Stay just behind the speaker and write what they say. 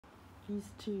these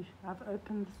two. I've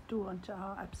opened this door onto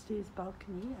our upstairs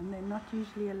balcony, and they're not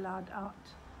usually allowed out.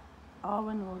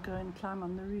 Arwen will go and climb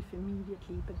on the roof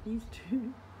immediately, but these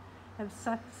two have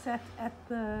sat at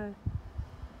the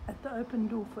open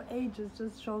door for ages,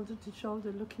 just shoulder to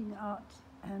shoulder looking out.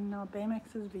 And now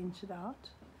Baymax has ventured out.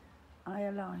 I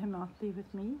allow him out there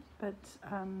with me, but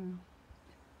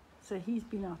so he's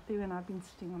been out there and I've been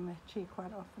sitting on that chair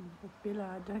quite often. But Bella,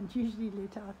 I don't usually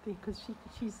let out there because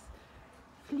she's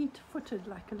fleet-footed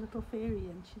like a little fairy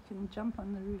and she can jump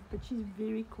on the roof, but she's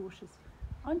very cautious.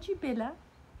 Aren't you, Bella?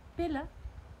 Bella?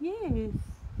 Yes.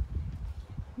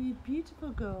 You beautiful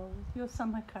girl with your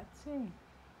summer cuts, eh?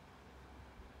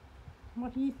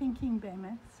 What are you thinking,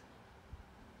 Baymax?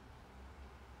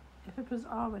 If it was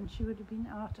Arwen, she would have been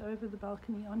out over the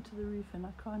balcony onto the roof, and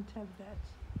I can't have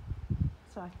that.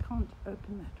 So I can't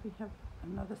open that. We have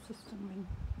another system when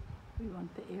we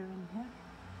want the air in here.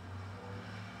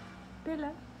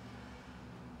 Bella?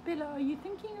 Bella, are you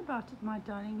thinking about it, my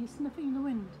darling? You're sniffing the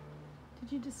wind.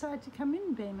 Did you decide to come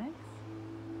in, Baymax?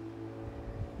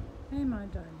 Hey, my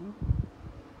darling.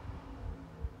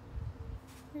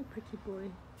 Hey, pretty boy.